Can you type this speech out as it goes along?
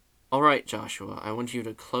Alright, Joshua, I want you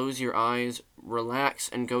to close your eyes, relax,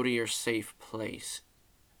 and go to your safe place.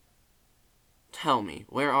 Tell me,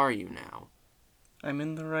 where are you now? I'm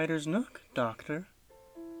in the writer's nook, Doctor.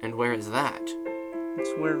 And where is that?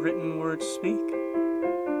 It's where written words speak.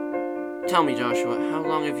 Tell me, Joshua, how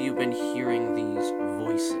long have you been hearing these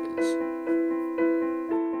voices?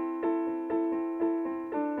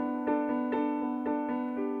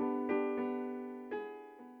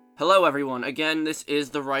 Hello, everyone. Again, this is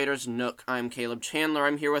the Writer's Nook. I'm Caleb Chandler.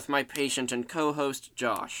 I'm here with my patient and co-host,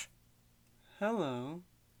 Josh. Hello.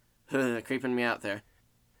 Creeping me out there.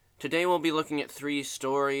 Today we'll be looking at 3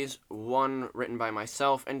 stories, 1 written by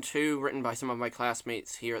myself, and 2 written by some of my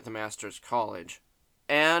classmates here at the Master's College.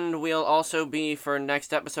 And we'll also be, for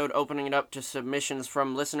next episode, opening it up to submissions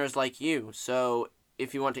from listeners like you. So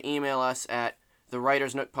if you want to email us at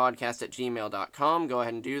thewritersnookpodcast@gmail.com, go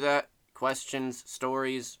ahead and do that. Questions,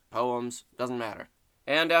 stories, poems, doesn't matter.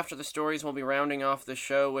 And after the stories, we'll be rounding off the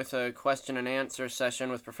show with a question and answer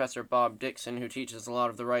session with Professor Bob Dickson, who teaches a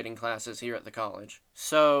lot of the writing classes here at the college.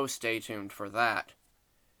 So stay tuned for that.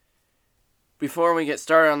 Before we get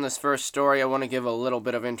started on this first story, I want to give a little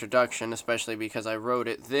bit of introduction, especially because I wrote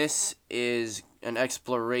it. This is an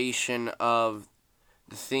exploration of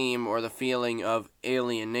the theme or the feeling of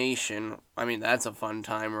alienation. I mean, that's a fun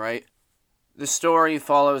time, right? The story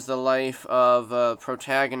follows the life of a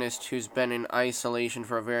protagonist who's been in isolation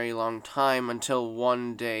for a very long time until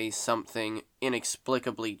one day something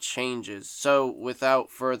inexplicably changes. So,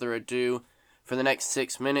 without further ado, for the next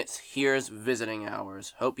 6 minutes, here's Visiting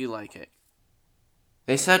Hours. Hope you like it.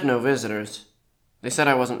 They said no visitors. They said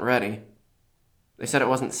I wasn't ready. They said it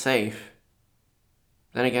wasn't safe.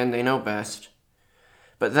 Then again, they know best.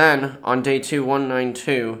 But then, on day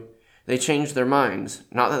 2192, they changed their minds,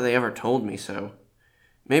 not that they ever told me so.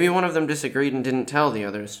 Maybe one of them disagreed and didn't tell the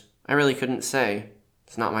others. I really couldn't say.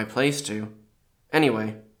 It's not my place to.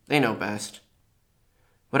 Anyway, they know best.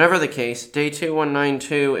 Whatever the case, day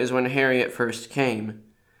 2192 is when Harriet first came.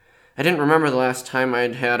 I didn't remember the last time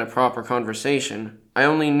I'd had a proper conversation. I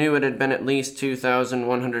only knew it had been at least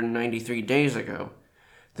 2,193 days ago.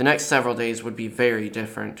 The next several days would be very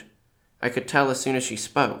different. I could tell as soon as she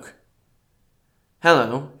spoke.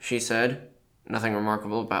 "Hello," she said. Nothing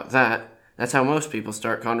remarkable about that. That's how most people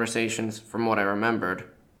start conversations, from what I remembered.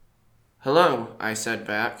 "Hello," I said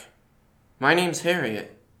back. "My name's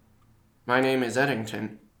Harriet." "My name is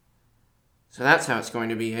Eddington." "So that's how it's going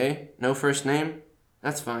to be, eh? No first name?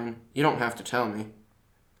 That's fine. You don't have to tell me."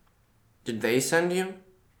 "Did they send you?"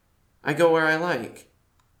 "I go where I like."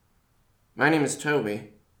 "My name is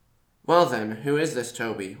Toby." "Well then, who is this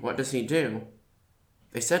Toby? What does he do?"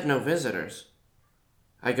 "They said no visitors."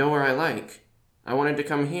 "I go where I like. I wanted to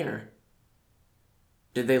come here."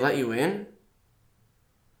 "Did they let you in?"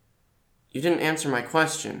 "You didn't answer my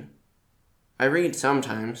question." "I read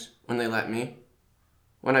sometimes, when they let me.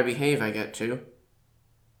 When I behave, I get to."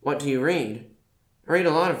 "What do you read?" "I read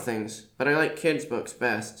a lot of things, but I like kids' books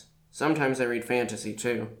best. Sometimes I read fantasy,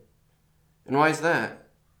 too." "And why's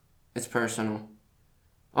that?" "It's personal."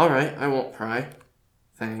 "All right, I won't pry."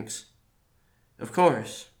 "Thanks." "Of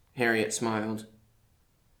course," Harriet smiled.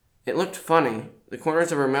 It looked funny. The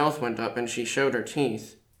corners of her mouth went up and she showed her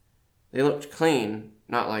teeth. They looked clean,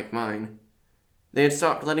 not like mine. They had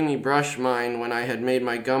stopped letting me brush mine when I had made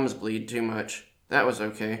my gums bleed too much. That was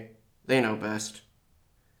okay. They know best.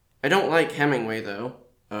 "I don't like Hemingway, though."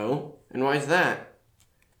 "Oh? And why's that?"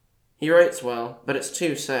 "He writes well, but it's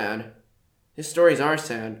too sad. His stories are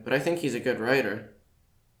sad, but I think he's a good writer."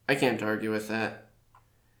 "I can't argue with that."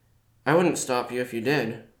 "I wouldn't stop you if you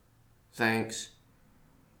did." "Thanks."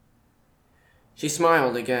 She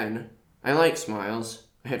smiled again. I like smiles.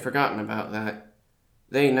 I had forgotten about that.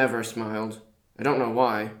 They never smiled. I don't know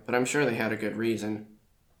why, but I'm sure they had a good reason.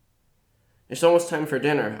 "It's almost time for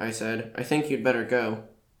dinner," I said. "I think you'd better go."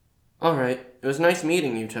 "All right. It was nice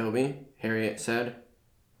meeting you, Toby," Harriet said.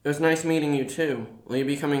 "It was nice meeting you, too. Will you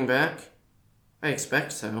be coming back?" "I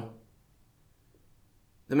expect so."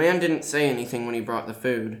 The man didn't say anything when he brought the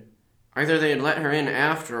food. Either they had let her in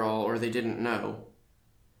after all, or they didn't know.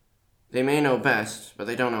 They may know best, but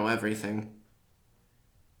they don't know everything.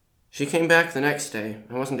 She came back the next day.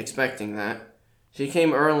 I wasn't expecting that. She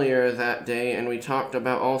came earlier that day, and we talked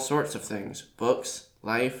about all sorts of things. Books,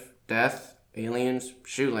 life, death, aliens,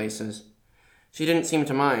 shoelaces. She didn't seem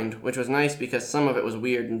to mind, which was nice because some of it was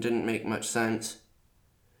weird and didn't make much sense.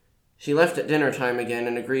 She left at dinner time again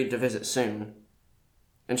and agreed to visit soon.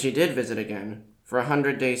 And she did visit again, for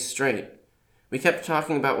 100 days straight. We kept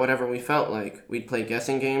talking about whatever we felt like. We'd play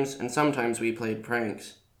guessing games, and sometimes we played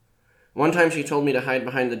pranks. One time she told me to hide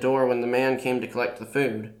behind the door when the man came to collect the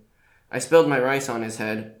food. I spilled my rice on his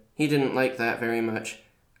head. He didn't like that very much.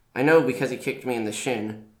 I know because he kicked me in the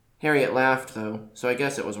shin. Harriet laughed, though, so I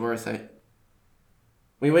guess it was worth it.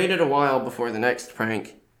 We waited a while before the next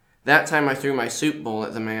prank. That time I threw my soup bowl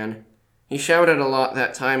at the man. He shouted a lot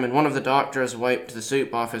that time, and one of the doctors wiped the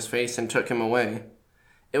soup off his face and took him away.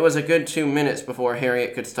 It was a good 2 minutes before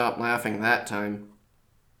Harriet could stop laughing that time.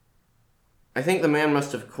 I think the man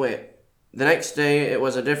must have quit. The next day, it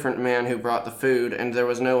was a different man who brought the food, and there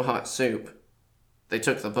was no hot soup. They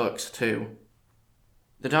took the books, too.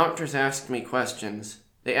 The doctors asked me questions.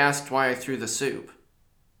 They asked why I threw the soup.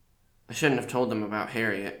 I shouldn't have told them about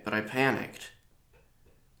Harriet, but I panicked.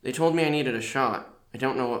 They told me I needed a shot. I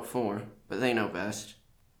don't know what for, but they know best.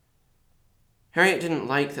 Harriet didn't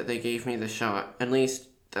like that they gave me the shot. At least,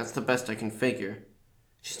 that's the best I can figure.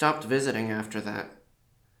 She stopped visiting after that.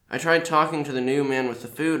 I tried talking to the new man with the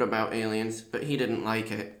food about aliens, but he didn't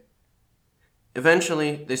like it.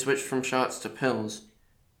 Eventually, they switched from shots to pills.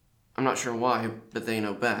 I'm not sure why, but they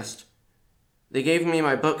know best. They gave me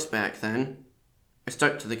my books back then. I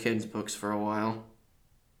stuck to the kids' books for a while.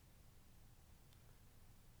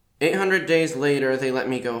 800 days later, they let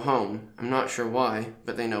me go home. I'm not sure why,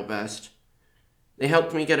 but they know best. They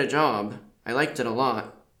helped me get a job. I liked it a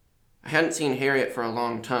lot. I hadn't seen Harriet for a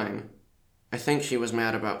long time. I think she was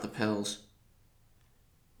mad about the pills.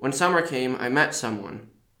 When summer came, I met someone.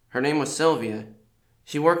 Her name was Sylvia.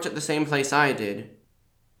 She worked at the same place I did.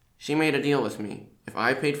 She made a deal with me. If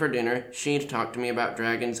I paid for dinner, she'd talk to me about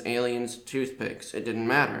dragons, aliens, toothpicks. It didn't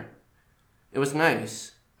matter. It was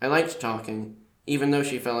nice. I liked talking, even though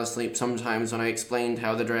she fell asleep sometimes when I explained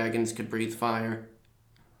how the dragons could breathe fire.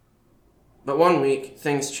 But one week,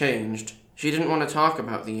 things changed. She didn't want to talk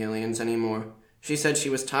about the aliens anymore. She said she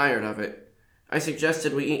was tired of it. I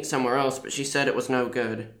suggested we eat somewhere else, but she said it was no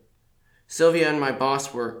good. Sylvia and my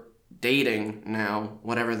boss were dating now,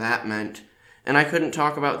 whatever that meant, and I couldn't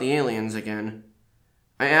talk about the aliens again.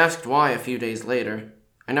 I asked why a few days later.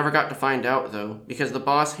 I never got to find out, though, because the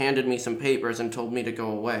boss handed me some papers and told me to go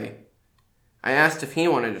away. I asked if he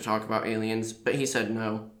wanted to talk about aliens, but he said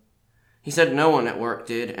no. He said no one at work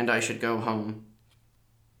did, and I should go home.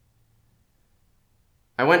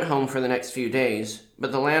 I went home for the next few days,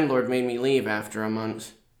 but the landlord made me leave after a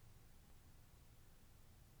month.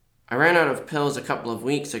 I ran out of pills a couple of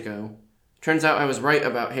weeks ago. Turns out I was right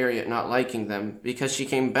about Harriet not liking them, because she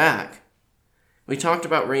came back. We talked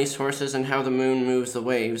about racehorses and how the moon moves the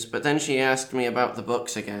waves, but then she asked me about the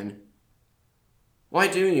books again. "Why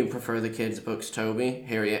do you prefer the kids' books, Toby?"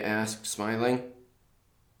 Harriet asked, smiling.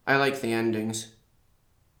 "I like the endings."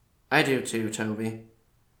 "I do too, Toby."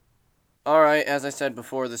 Alright, as I said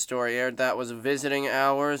before the story aired, that was Visiting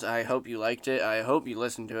Hours. I hope you liked it. I hope you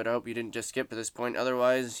listened to it. I hope you didn't just skip to this point.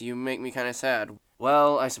 Otherwise, you make me kind of sad.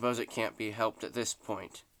 Well, I suppose it can't be helped at this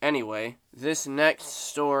point. Anyway, this next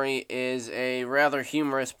story is a rather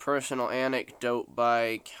humorous personal anecdote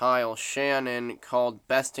by Kyle Shannon called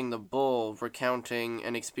Besting the Bull, recounting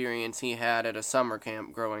an experience he had at a summer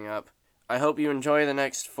camp growing up. I hope you enjoy the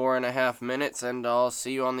next 4.5 minutes, and I'll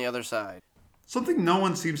see you on the other side. Something no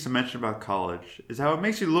one seems to mention about college is how it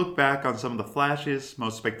makes you look back on some of the flashiest,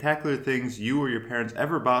 most spectacular things you or your parents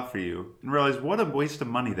ever bought for you and realize what a waste of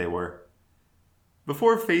money they were.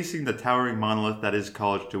 Before facing the towering monolith that is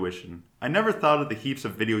college tuition, I never thought of the heaps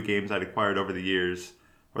of video games I'd acquired over the years,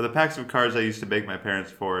 or the packs of cards I used to beg my parents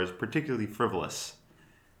for as particularly frivolous.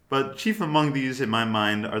 But chief among these in my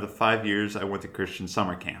mind are the 5 years I went to Christian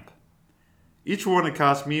summer camp. Each one had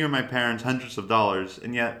cost me or my parents hundreds of dollars,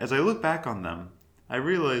 and yet, as I look back on them, I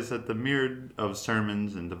realize that the myriad of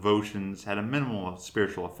sermons and devotions had a minimal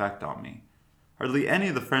spiritual effect on me. Hardly any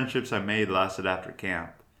of the friendships I made lasted after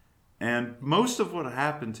camp, and most of what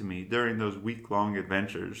happened to me during those week-long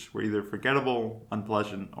adventures were either forgettable,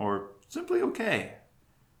 unpleasant, or simply okay.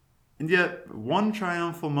 And yet, one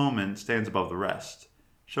triumphal moment stands above the rest,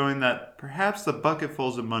 showing that perhaps the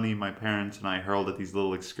bucketfuls of money my parents and I hurled at these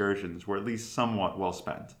little excursions were at least somewhat well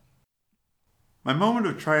spent. My moment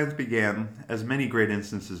of triumph began, as many great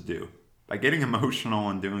instances do, by getting emotional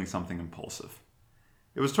and doing something impulsive.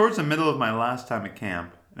 It was towards the middle of my last time at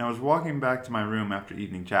camp, and I was walking back to my room after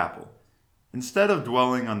evening chapel. Instead of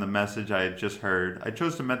dwelling on the message I had just heard, I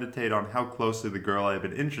chose to meditate on how closely the girl I had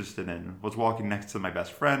been interested in was walking next to my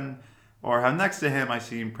best friend, or how next to him I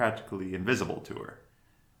seemed practically invisible to her.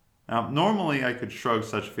 Now, normally I could shrug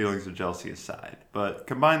such feelings of jealousy aside, but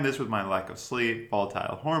combine this with my lack of sleep,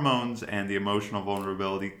 volatile hormones, and the emotional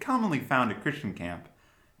vulnerability commonly found at Christian camp,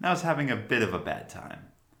 and I was having a bit of a bad time.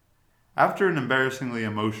 After an embarrassingly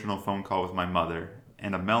emotional phone call with my mother,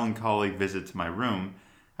 and a melancholy visit to my room,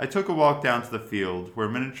 I took a walk down to the field where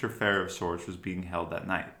a miniature fair of sorts was being held that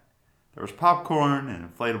night. There was popcorn, an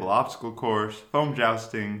inflatable obstacle course, foam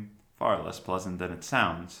jousting, far less pleasant than it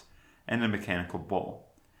sounds, and a mechanical bull.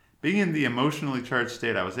 Being in the emotionally charged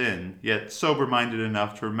state I was in, yet sober-minded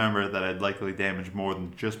enough to remember that I'd likely damage more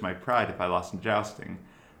than just my pride if I lost in jousting,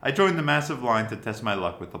 I joined the massive line to test my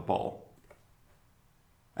luck with the bull.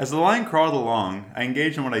 As the line crawled along, I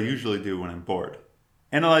engaged in what I usually do when I'm bored,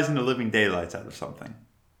 analyzing the living daylights out of something.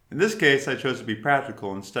 In this case, I chose to be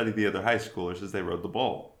practical and study the other high schoolers as they rode the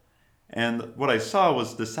bull. And what I saw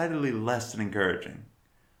was decidedly less than encouraging.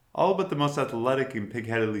 All but the most athletic and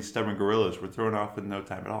pig-headedly stubborn gorillas were thrown off in no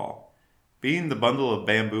time at all. Being the bundle of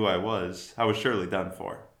bamboo I was surely done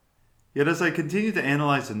for. Yet as I continued to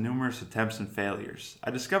analyze the numerous attempts and failures,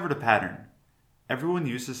 I discovered a pattern. Everyone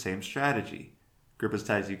used the same strategy. Grip as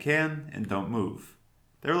tight as you can and don't move.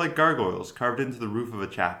 They were like gargoyles carved into the roof of a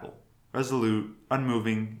chapel. Resolute,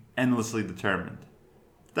 unmoving, endlessly determined.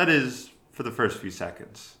 That is, for the first few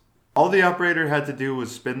seconds. All the operator had to do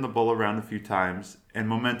was spin the bull around a few times, and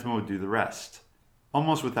momentum would do the rest,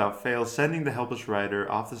 almost without fail sending the helpless rider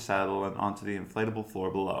off the saddle and onto the inflatable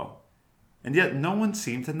floor below. And yet no one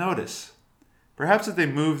seemed to notice. Perhaps if they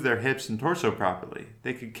moved their hips and torso properly,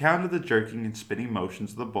 they could counter the jerking and spinning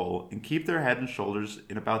motions of the bull and keep their head and shoulders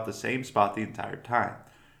in about the same spot the entire time,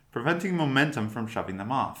 preventing momentum from shoving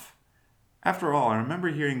them off. After all, I remember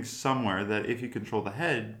hearing somewhere that if you control the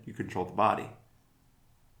head, you control the body.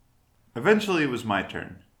 Eventually, it was my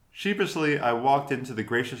turn. Sheepishly, I walked into the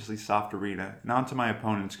graciously soft arena and onto my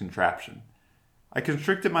opponent's contraption. I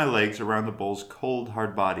constricted my legs around the bull's cold,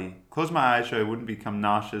 hard body, closed my eyes so I wouldn't become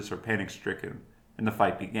nauseous or panic-stricken, and the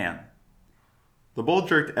fight began. The bull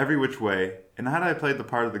jerked every which way, and had I played the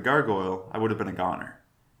part of the gargoyle, I would have been a goner.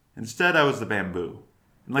 Instead, I was the bamboo.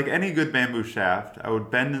 And like any good bamboo shaft, I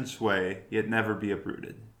would bend and sway, yet never be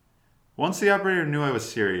uprooted. Once the operator knew I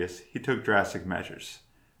was serious, he took drastic measures.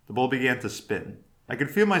 The bull began to spin. I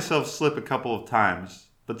could feel myself slip a couple of times,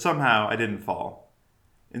 but somehow I didn't fall.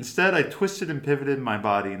 Instead, I twisted and pivoted my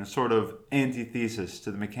body in a sort of antithesis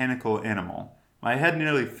to the mechanical animal, my head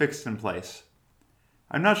nearly fixed in place.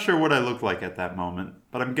 I'm not sure what I looked like at that moment,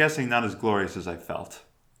 but I'm guessing not as glorious as I felt.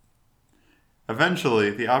 Eventually,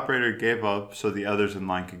 the operator gave up so the others in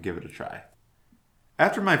line could give it a try.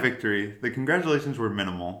 After my victory, the congratulations were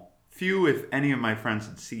minimal. Few, if any, of my friends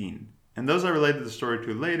had seen, and those I related the story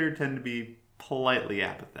to later tend to be politely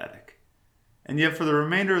apathetic. And yet for the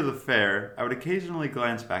remainder of the fair, I would occasionally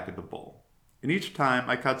glance back at the bull. And each time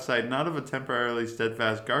I caught sight not of a temporarily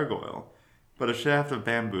steadfast gargoyle, but a shaft of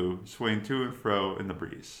bamboo swaying to and fro in the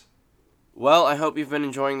breeze. Well, I hope you've been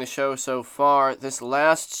enjoying the show so far. This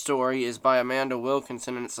last story is by Amanda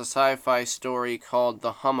Wilkinson, and it's a sci-fi story called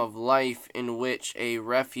The Hum of Life, in which a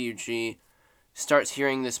refugee starts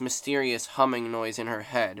hearing this mysterious humming noise in her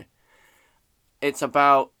head. It's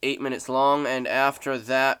about 8 minutes long, and after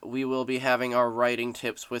that, we will be having our writing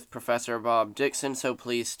tips with Professor Bob Dickson, so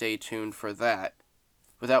please stay tuned for that.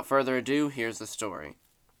 Without further ado, here's the story.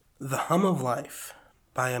 The Hum of Life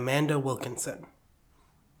by Amanda Wilkinson.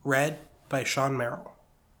 Read by Shawn Merrill.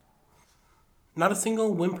 Not a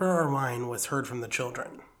single whimper or whine was heard from the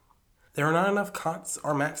children. There were not enough cots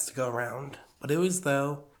or mats to go around, but it was as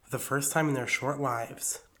though, for the first time in their short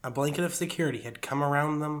lives, a blanket of security had come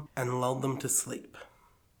around them and lulled them to sleep.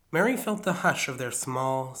 Mary felt the hush of their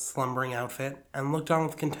small, slumbering outfit and looked on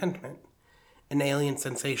with contentment, an alien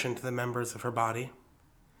sensation to the members of her body.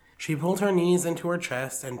 She pulled her knees into her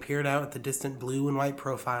chest and peered out at the distant blue and white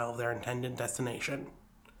profile of their intended destination.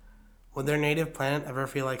 Would their native planet ever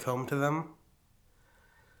feel like home to them?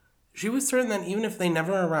 She was certain that even if they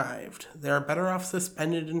never arrived, they are better off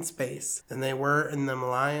suspended in space than they were in the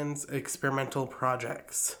Malayan's experimental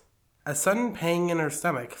projects. A sudden pang in her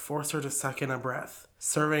stomach forced her to suck in a breath,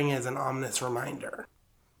 serving as an ominous reminder.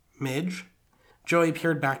 Midge? Joey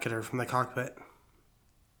peered back at her from the cockpit.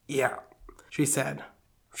 Yeah, she said.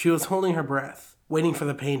 She was holding her breath, waiting for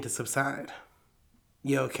the pain to subside.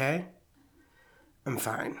 You okay? I'm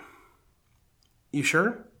fine. You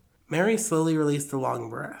sure? Mary slowly released a long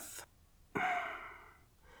breath.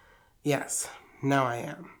 Yes, now I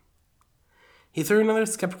am. He threw another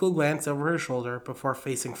skeptical glance over her shoulder before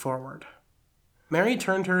facing forward. Mary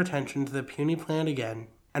turned her attention to the puny planet again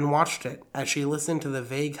and watched it as she listened to the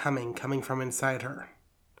vague humming coming from inside her.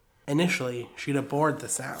 Initially, she'd abhorred the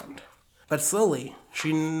sound, but slowly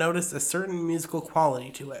she noticed a certain musical quality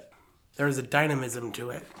to it. There was a dynamism to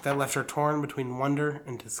it that left her torn between wonder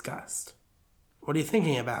and disgust. What are you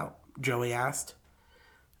thinking about? Joey asked.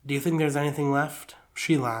 Do you think there's anything left?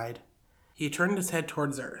 She lied. He turned his head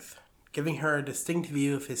towards Earth, giving her a distinct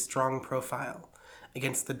view of his strong profile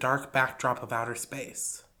against the dark backdrop of outer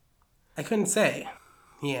space. I couldn't say.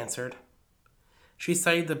 he answered. She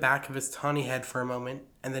studied the back of his tawny head for a moment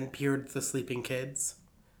and then peered at the sleeping kids.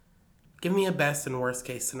 Give me a best and worst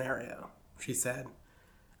case scenario, she said.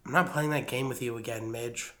 I'm not playing that game with you again,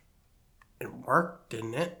 Midge. It worked,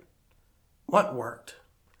 didn't it? What worked?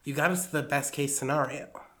 You got us to the best case scenario.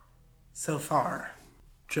 So far.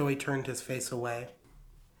 Joey turned his face away.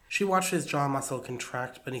 She watched his jaw muscle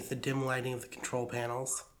contract beneath the dim lighting of the control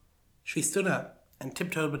panels. She stood up and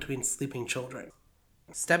tiptoed between sleeping children.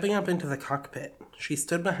 Stepping up into the cockpit, she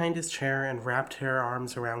stood behind his chair and wrapped her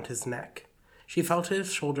arms around his neck. She felt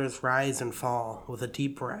his shoulders rise and fall with a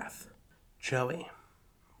deep breath. Joey,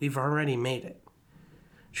 we've already made it.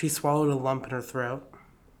 She swallowed a lump in her throat.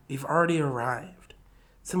 We've already arrived.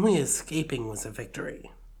 Simply escaping was a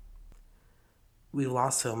victory. We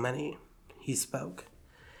lost so many, he spoke.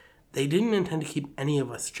 They didn't intend to keep any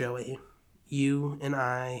of us, Joey. You and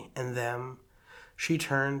I and them. She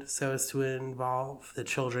turned so as to involve the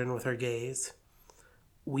children with her gaze.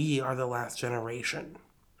 We are the last generation.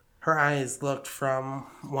 Her eyes looked from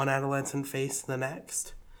one adolescent face to the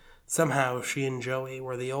next. Somehow she and Joey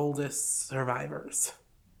were the oldest survivors.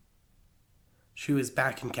 She was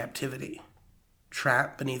back in captivity,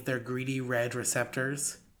 trapped beneath their greedy red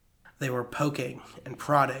receptors. They were poking and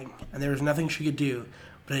prodding, and there was nothing she could do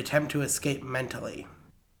but attempt to escape mentally.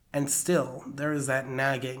 And still, there was that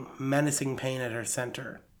nagging, menacing pain at her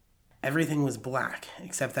center. Everything was black,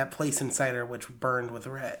 except that place inside her which burned with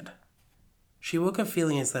red. She woke up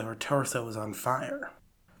feeling as though her torso was on fire.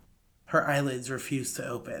 Her eyelids refused to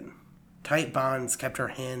open. Tight bonds kept her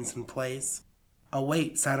hands in place. A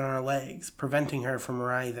weight sat on her legs, preventing her from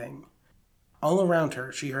writhing. All around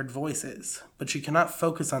her she heard voices, but she could not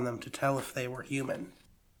focus on them to tell if they were human.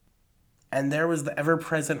 And there was the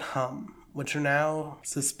ever-present hum, which are now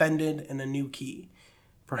suspended in a new key,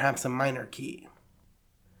 perhaps a minor key.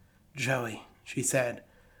 Joey, she said,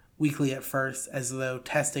 weakly at first, as though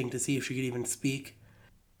testing to see if she could even speak.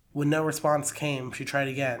 When no response came, she tried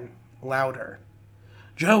again, louder.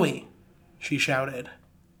 Joey, she shouted.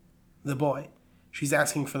 The boy. She's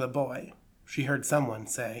asking for the boy, she heard someone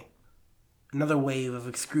say. Another wave of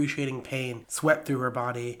excruciating pain swept through her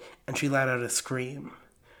body, and she let out a scream.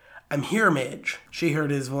 I'm here, Midge, she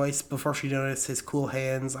heard his voice before she noticed his cool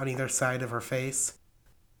hands on either side of her face.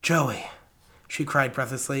 Joey, she cried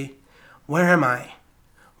breathlessly. Where am I?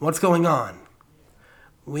 What's going on?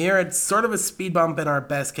 We're at sort of a speed bump in our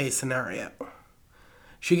best case scenario.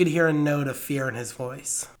 She could hear a note of fear in his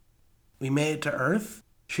voice. We made it to Earth?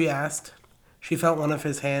 She asked. She felt one of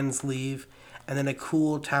his hands leave, and then a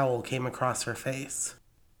cool towel came across her face.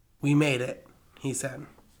 We made it, he said.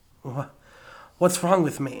 What's wrong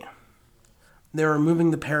with me? They're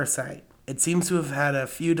removing the parasite. It seems to have had a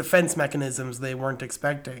few defense mechanisms they weren't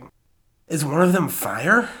expecting. Is one of them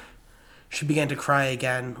fire? She began to cry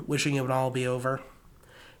again, wishing it would all be over.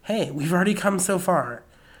 Hey, we've already come so far.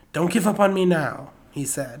 Don't give up on me now, he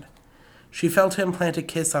said. She felt him plant a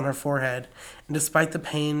kiss on her forehead, and despite the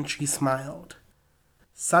pain, she smiled.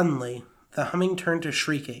 Suddenly, the humming turned to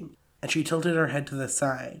shrieking, and she tilted her head to the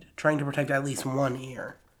side, trying to protect at least one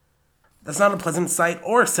ear. That's not a pleasant sight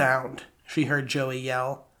or sound, she heard Joey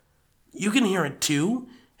yell. You can hear it too,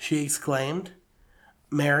 she exclaimed.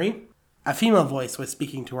 Mary, a female voice was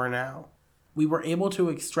speaking to her now. We were able to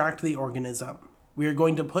extract the organism. We are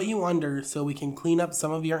going to put you under so we can clean up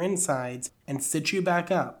some of your insides and stitch you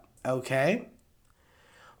back up, okay?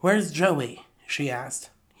 Where's Joey? She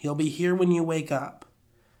asked. He'll be here when you wake up.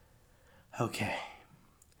 Okay.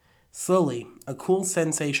 Slowly, a cool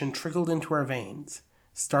sensation trickled into her veins,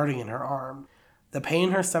 starting in her arm. The pain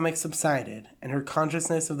in her stomach subsided, and her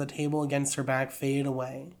consciousness of the table against her back faded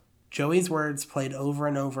away. Joey's words played over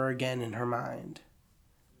and over again in her mind.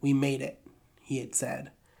 We made it, he had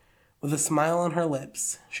said. With a smile on her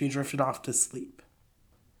lips, she drifted off to sleep.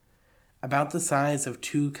 About the size of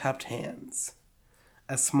two cupped hands.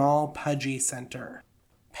 A small, pudgy center.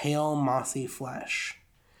 Pale, mossy flesh.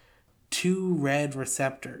 Two red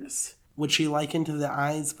receptors, which she likened to the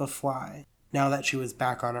eyes of a fly, now that she was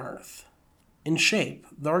back on Earth. In shape,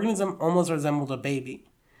 the organism almost resembled a baby,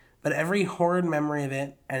 but every horrid memory of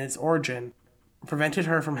it and its origin prevented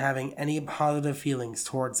her from having any positive feelings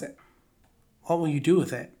towards it. What will you do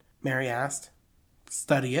with it? Mary asked.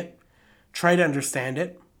 Study it. Try to understand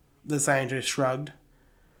it. The scientist shrugged.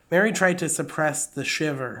 Mary tried to suppress the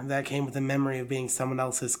shiver that came with the memory of being someone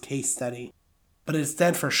else's case study. But it's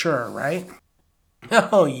dead for sure, right?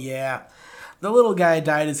 Oh, yeah. The little guy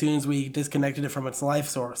died as soon as we disconnected it from its life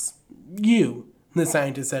source. You, the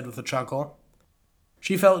scientist said with a chuckle.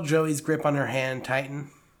 She felt Joey's grip on her hand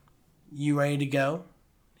tighten. You ready to go?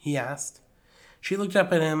 He asked. She looked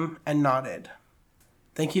up at him and nodded.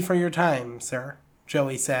 "Thank you for your time, sir,"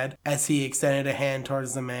 Joey said, as he extended a hand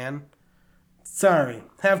towards the man. "Sorry,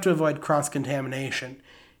 have to avoid cross-contamination,"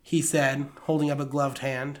 he said, holding up a gloved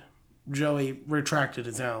hand. Joey retracted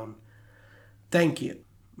his own. "Thank you,"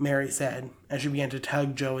 Mary said, as she began to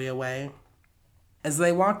tug Joey away. As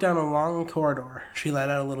they walked down a long corridor, she let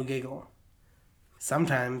out a little giggle.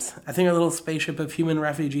 "Sometimes, I think our little spaceship of human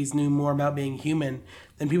refugees knew more about being human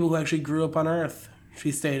than people who actually grew up on Earth,"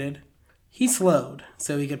 she stated. He slowed,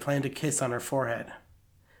 so he could plant a kiss on her forehead.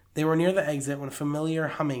 They were near the exit when a familiar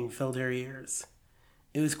humming filled her ears.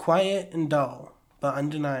 It was quiet and dull, but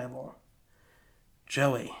undeniable.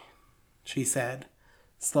 "Joey," she said,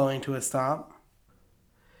 slowing to a stop.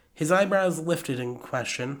 His eyebrows lifted in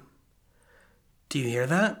question. "Do you hear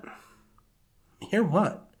that?" "Hear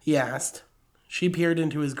what?" he asked. She peered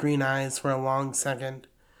into his green eyes for a long second.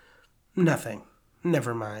 "Nothing.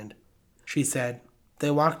 Never mind," she said. They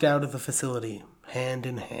walked out of the facility, hand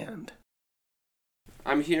in hand.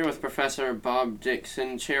 I'm here with Professor Bob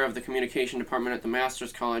Dickson, chair of the communication department at the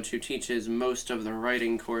Master's College, who teaches most of the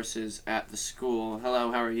writing courses at the school.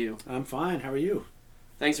 Hello, how are you? I'm fine. How are you?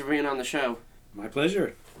 Thanks for being on the show. My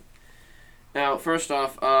pleasure. Now, first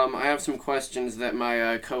off, I have some questions that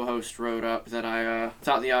my co-host wrote up that I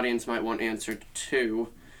thought the audience might want answered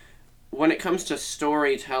too. When it comes to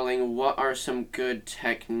storytelling, what are some good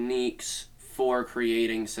techniques for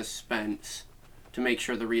creating suspense to make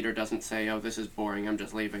sure the reader doesn't say, "Oh, this is boring, I'm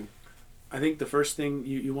just leaving"? I think the first thing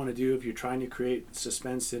you want to do if you're trying to create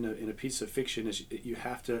suspense in a piece of fiction is you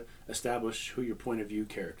have to establish who your point of view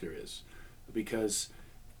character is, because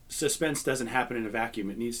suspense doesn't happen in a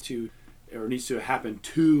vacuum. It needs to happen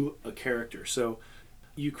to a character. So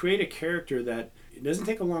you create a character that it doesn't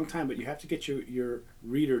take a long time, but you have to get your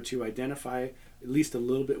reader to identify at least a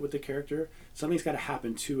little bit with the character. Something's got to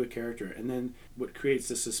happen to a character, and then what creates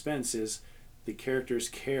the suspense is the characters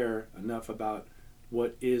care enough about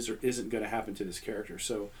what is or isn't going to happen to this character.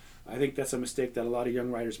 So I think that's a mistake that a lot of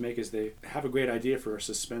young writers make, is they have a great idea for a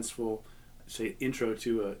suspenseful, say, intro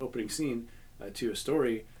to an opening scene to a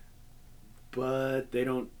story, but they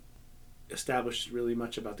don't establish really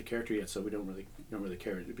much about the character yet, so we don't really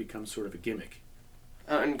care. It becomes sort of a gimmick.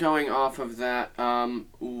 And going off of that,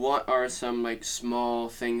 what are some small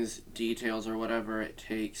things, details, or whatever it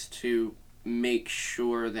takes to make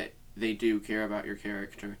sure that they do care about your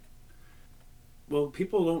character? Well,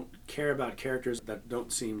 people don't care about characters that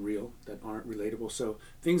don't seem real, that aren't relatable. So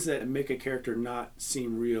things that make a character not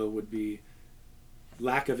seem real would be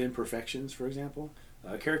lack of imperfections, for example.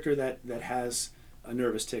 A character that has a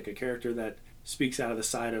nervous tick, a character that speaks out of the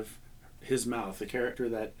side of his mouth, a character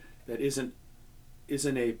that isn't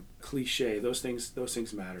a cliche. Those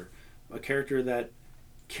things matter. A character that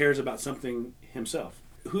cares about something himself.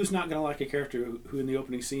 Who's not going to like a character who in the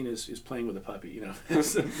opening scene is playing with a puppy,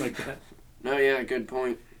 something like that. No, yeah, good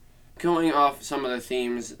point. Going off some of the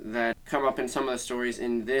themes that come up in some of the stories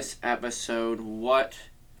in this episode, what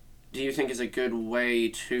do you think is a good way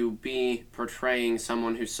to be portraying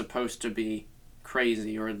someone who's supposed to be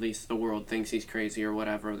crazy, or at least the world thinks he's crazy, or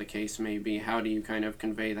whatever the case may be? How do you kind of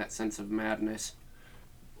convey that sense of madness?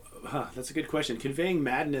 That's a good question. Conveying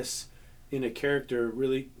madness in a character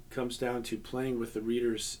really comes down to playing with the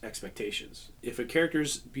reader's expectations. If a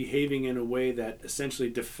character's behaving in a way that essentially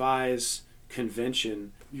defies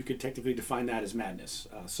convention, you could technically define that as madness.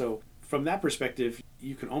 So from that perspective,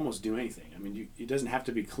 you can almost do anything. I mean, it doesn't have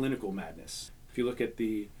to be clinical madness. If you look at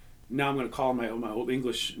now I'm going to call my old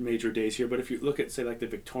English major days here, but if you look at, say, the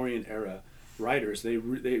Victorian era writers, they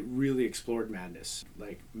really explored madness,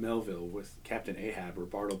 like Melville with Captain Ahab or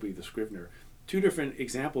Bartleby the Scrivener. Two different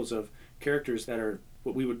examples of characters that are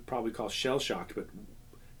what we would probably call shell-shocked, but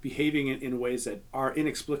behaving in ways that are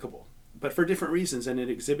inexplicable, but for different reasons, and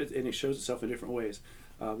it shows itself in different ways.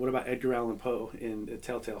 What about Edgar Allan Poe in A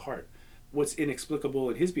Telltale Heart? What's inexplicable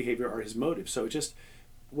in his behavior are his motives. So just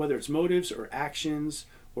whether it's motives or actions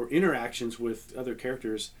or interactions with other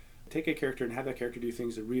characters, take a character and have that character do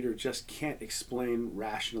things the reader just can't explain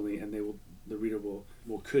rationally, and the reader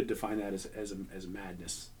could define that as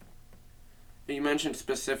madness. You mentioned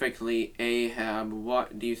specifically Ahab.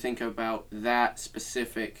 What do you think about that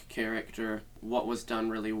specific character? What was done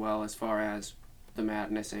really well as far as the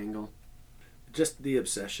madness angle? Just the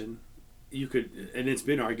obsession. You could, and it's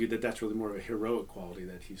been argued that that's really more of a heroic quality,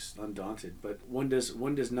 that he's undaunted. But one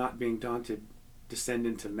does not being daunted descend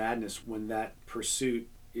into madness when that pursuit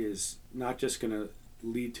is not just going to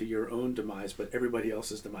lead to your own demise, but everybody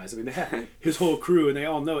else's demise. I mean, they have his whole crew, and they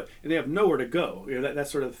all know it, and they have nowhere to go. That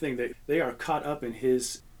sort of thing. They are caught up in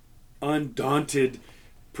his undaunted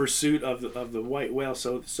pursuit of the white whale.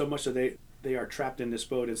 So much that they are trapped in this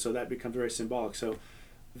boat, and so that becomes very symbolic. So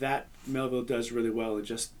that Melville does really well, and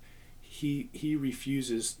just he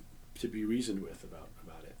refuses to be reasoned with about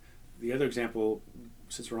it. The other example,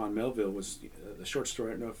 since we're on Melville, was the short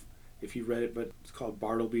story. I don't know if you read it, but it's called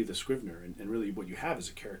Bartleby the Scrivener, and really what you have is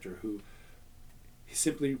a character who he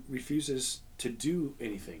simply refuses to do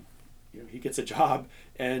anything. He gets a job,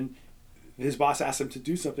 and his boss asks him to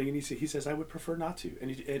do something, and he says, "I would prefer not to,"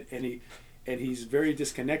 and he's very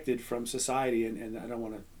disconnected from society, and I don't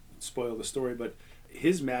want to spoil the story, but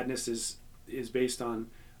his madness is based on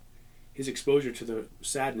his exposure to the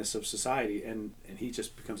sadness of society, and he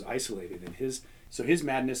just becomes isolated. And his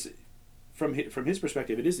madness, from his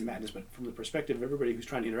perspective, it isn't madness, but from the perspective of everybody who's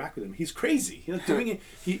trying to interact with him, he's crazy. Doing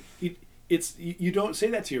it. You don't say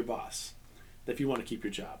that to your boss if you want to keep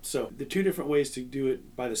your job. So the two different ways to do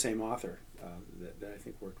it by the same author that I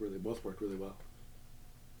think both worked really well.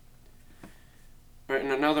 Right,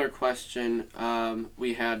 and another question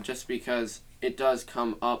we had, just because it does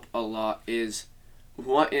come up a lot, is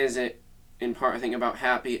what is it, in part I think, about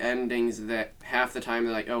happy endings that half the time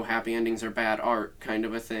they're like, oh, happy endings are bad art, kind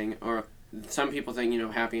of a thing, or some people think,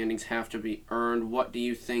 happy endings have to be earned. What do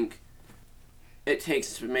you think it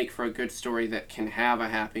takes to make for a good story that can have a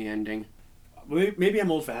happy ending? Maybe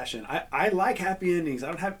I'm old-fashioned. I like happy endings. I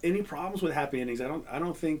don't have any problems with happy endings. I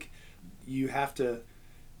don't think you have to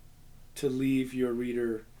leave your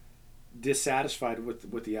reader dissatisfied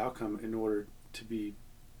with the outcome in order to be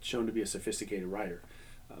shown to be a sophisticated writer.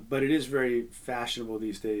 But it is very fashionable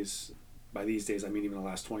these days. By these days, I mean even the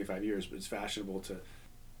last 25 years, but it's fashionable to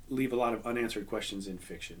leave a lot of unanswered questions in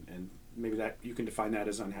fiction. And maybe that you can define that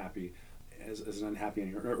as unhappy, as an unhappy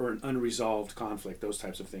ending, or an unresolved conflict, those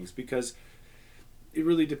types of things. Because it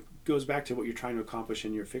really goes back to what you're trying to accomplish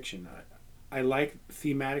in your fiction. I like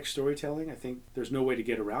thematic storytelling. I think there's no way to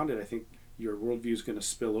get around it. I think your worldview is going to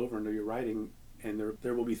spill over into your writing, and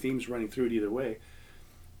there will be themes running through it either way.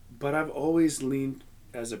 But I've always leaned,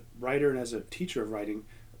 as a writer and as a teacher of writing,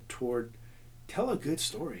 toward tell a good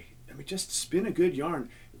story. I mean, just spin a good yarn.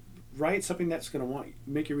 Write something that's going to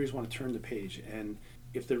make your readers want to turn the page. And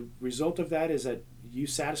if the result of that is that you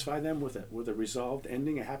satisfy them with a resolved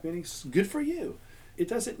ending, a happy ending, good for you. It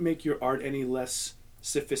doesn't make your art any less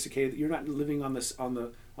sophisticated. You're not living on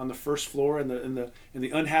the first floor, and the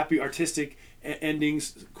unhappy artistic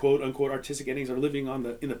endings, quote unquote artistic endings, are living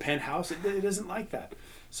in the penthouse. It isn't like that.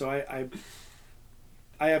 So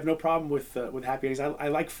I have no problem with happy endings. I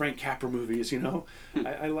like Frank Capra movies.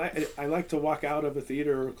 I like to walk out of a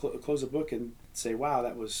theater or close a book and say, wow,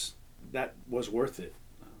 that was worth it.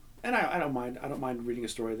 And I don't mind reading a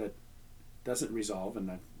story that doesn't resolve and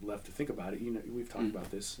I'm left to think about it. We've talked about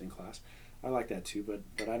this in class. I like that too, but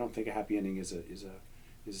I don't think a happy ending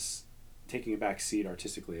is taking a back seat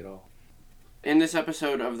artistically at all. In this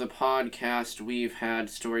episode of the podcast, we've had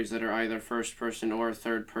stories that are either first person or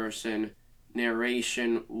third person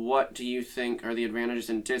narration. What do you think are the advantages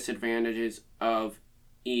and disadvantages of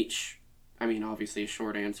each? I mean, obviously a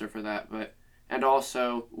short answer for that, and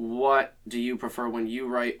also, what do you prefer when you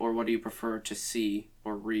write, or what do you prefer to see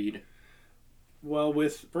or read? Well,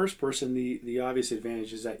 with first person, the obvious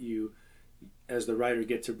advantage is that you, as the writer,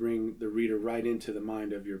 get to bring the reader right into the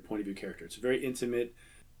mind of your point of view character. It's very intimate.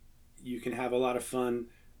 You can have a lot of fun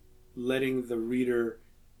letting the reader,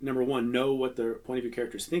 number one, know what their point of view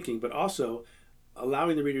character is thinking, but also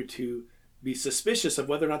allowing the reader to be suspicious of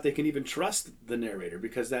whether or not they can even trust the narrator,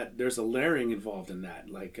 because there's a layering involved in that,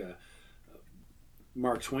 like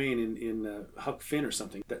Mark Twain in Huck Finn or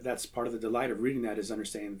something. That's part of the delight of reading that, is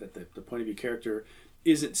understanding that the point of view character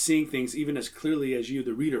isn't seeing things even as clearly as you,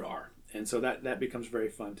 the reader, are. And so that becomes very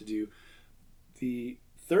fun to do. The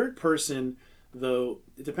third person, though,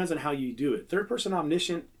 it depends on how you do it. Third person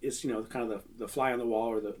omniscient is, kind of the fly on the wall,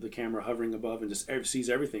 or the camera hovering above and just sees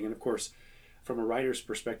everything. And of course, from a writer's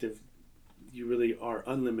perspective, you really are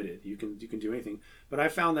unlimited. You can do anything. But I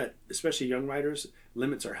found that, especially young writers,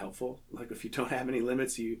 limits are helpful. Like if you don't have any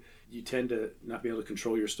limits, you tend to not be able to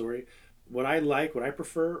control your story. What I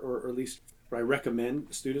prefer, or at least what I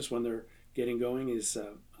recommend students when they're getting going is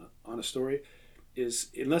on a story, is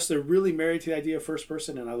unless they're really married to the idea of first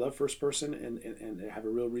person, and I love first person and they have a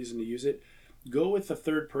real reason to use it, go with the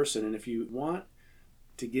third person. And if you want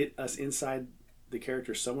to get us inside the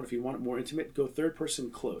character somewhat, if you want it more intimate, go third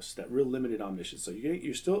person close, that real limited omniscience. So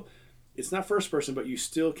you're still, it's not first person, but you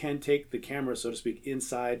still can take the camera, so to speak,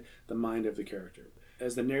 inside the mind of the character.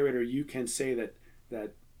 As the narrator, you can say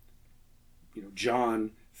that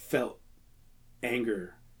John felt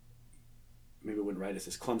anger. Maybe I wouldn't write it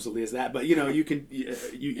as clumsily as that, but you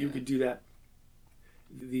could do that.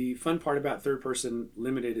 The fun part about third person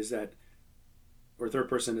limited is that, or third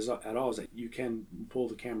person is at all, is that you can pull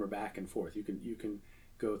the camera back and forth. You can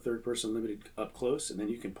go third person limited up close, and then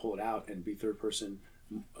you can pull it out and be third person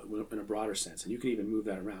in a broader sense, and you can even move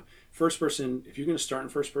that around. First person, if you're going to start in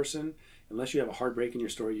first person, unless you have a hard break in your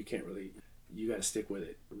story, you got to stick with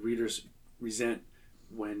it. Readers resent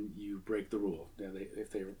when you break the rule.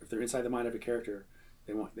 If they're inside the mind of a character,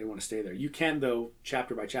 they want to stay there. You can, though,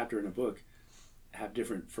 chapter by chapter in a book, have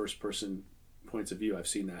different first person points of view. I've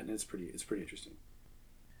seen that, and it's pretty interesting.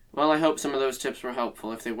 Well, I hope some of those tips were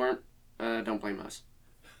helpful. If they weren't, don't blame us.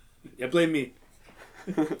 Yeah, blame me.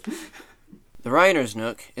 The Writer's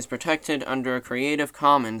Nook is protected under a Creative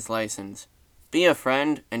Commons license. Be a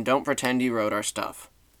friend and don't pretend you wrote our stuff.